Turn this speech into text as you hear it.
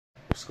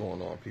What's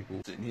going on, people?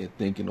 Sitting here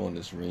thinking on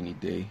this rainy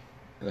day,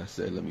 and I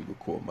said, let me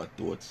record my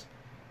thoughts.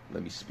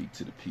 Let me speak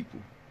to the people.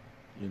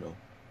 You know,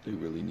 they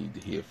really need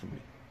to hear from me.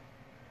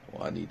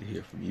 Well, I need to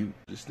hear from you.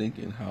 Just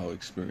thinking how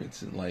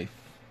experience in life,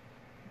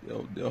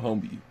 they'll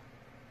humble you.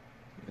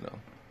 You know,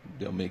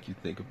 they'll make you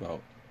think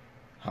about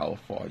how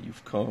far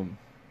you've come,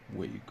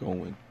 where you're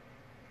going.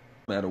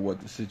 No matter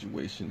what the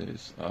situation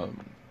is,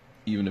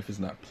 even if it's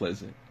not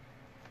pleasant,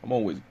 I'm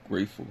always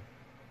grateful.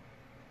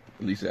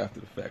 At least after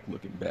the fact,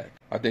 looking back.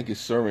 I think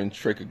it's Søren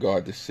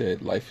Kierkegaard that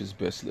said, life is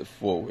best lived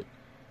forward,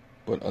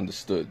 but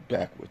understood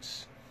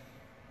backwards.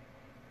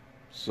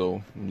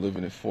 So I'm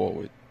living it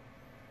forward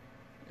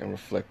and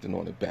reflecting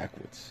on it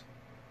backwards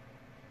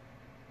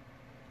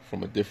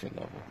from a different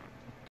level.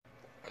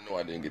 I know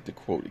I didn't get the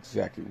quote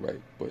exactly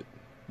right, but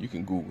you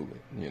can Google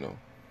it,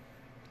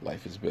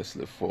 Life is best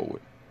lived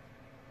forward,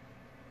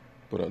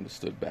 but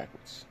understood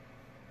backwards.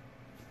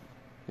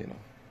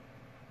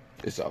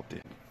 It's out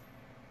there.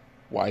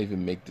 Why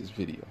even make this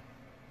video?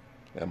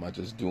 Am I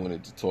just doing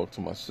it to talk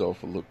to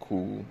myself and look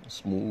cool,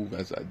 smooth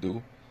as I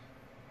do?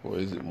 Or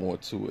is it more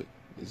to it?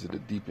 Is it a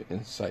deeper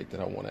insight that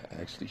I want to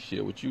actually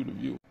share with you, the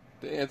view?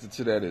 The answer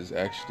to that is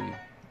actually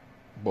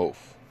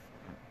both.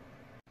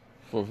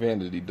 For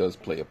vanity does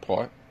play a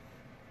part.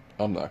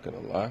 I'm not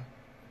going to lie.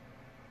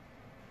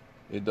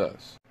 It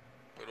does.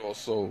 But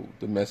also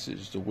the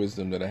message, the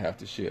wisdom that I have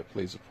to share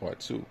plays a part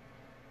too.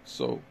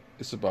 So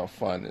it's about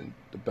finding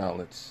the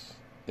balance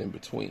in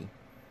between.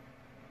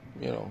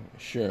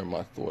 Sharing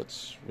my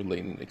thoughts,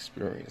 relating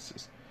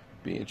experiences,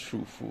 being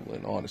truthful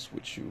and honest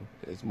with you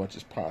as much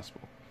as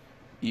possible,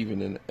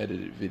 even in an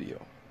edited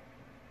video.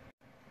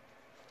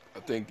 I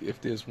think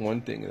if there's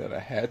one thing that I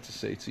had to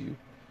say to you,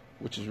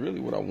 which is really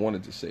what I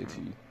wanted to say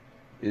to you,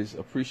 is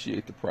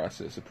appreciate the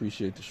process,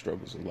 appreciate the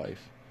struggles of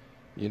life.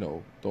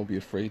 Don't be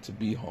afraid to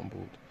be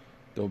humbled.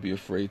 Don't be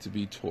afraid to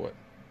be taught.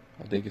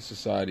 I think in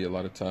society, a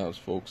lot of times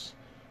folks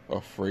are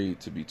afraid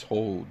to be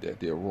told that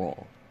they're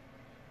wrong.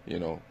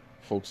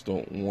 Folks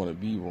don't want to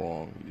be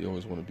wrong. They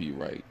always want to be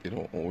right. They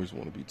don't always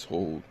want to be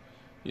told,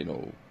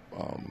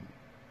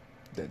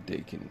 that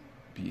they can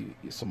be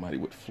somebody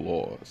with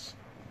flaws.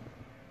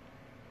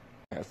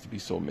 It has to be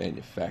so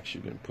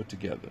manufactured and put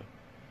together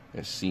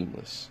and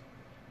seamless.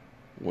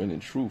 When in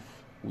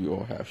truth, we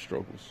all have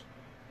struggles.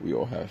 We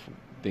all have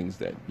things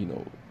that,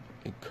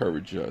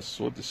 encourage us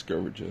or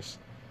discourage us.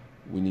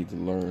 We need to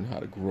learn how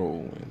to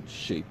grow and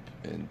shape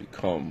and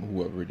become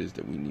whoever it is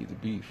that we need to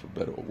be, for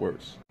better or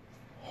worse.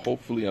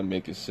 Hopefully I'm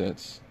making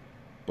sense,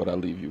 but I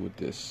leave you with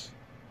this.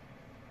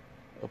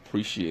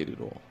 Appreciate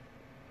it all.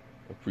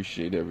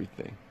 Appreciate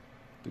everything.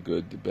 The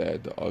good, the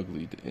bad, the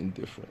ugly, the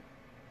indifferent.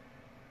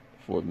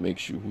 For it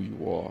makes you who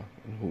you are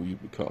and who you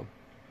become.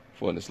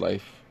 For in this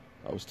life,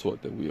 I was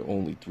taught that we are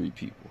only three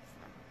people.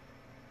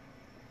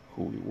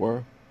 Who we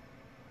were,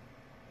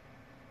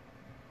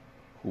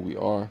 who we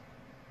are,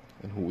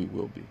 and who we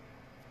will be.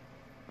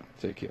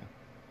 Take care.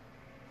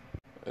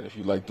 And if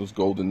you like those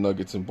golden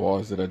nuggets and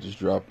bars that I just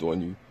dropped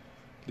on you,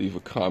 leave a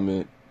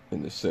comment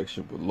in the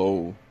section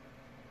below.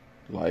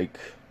 Like,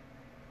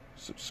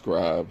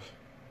 subscribe.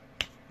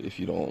 If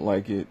you don't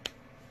like it,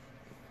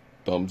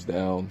 thumbs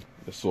down.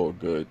 It's all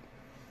good.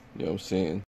 You know what I'm saying?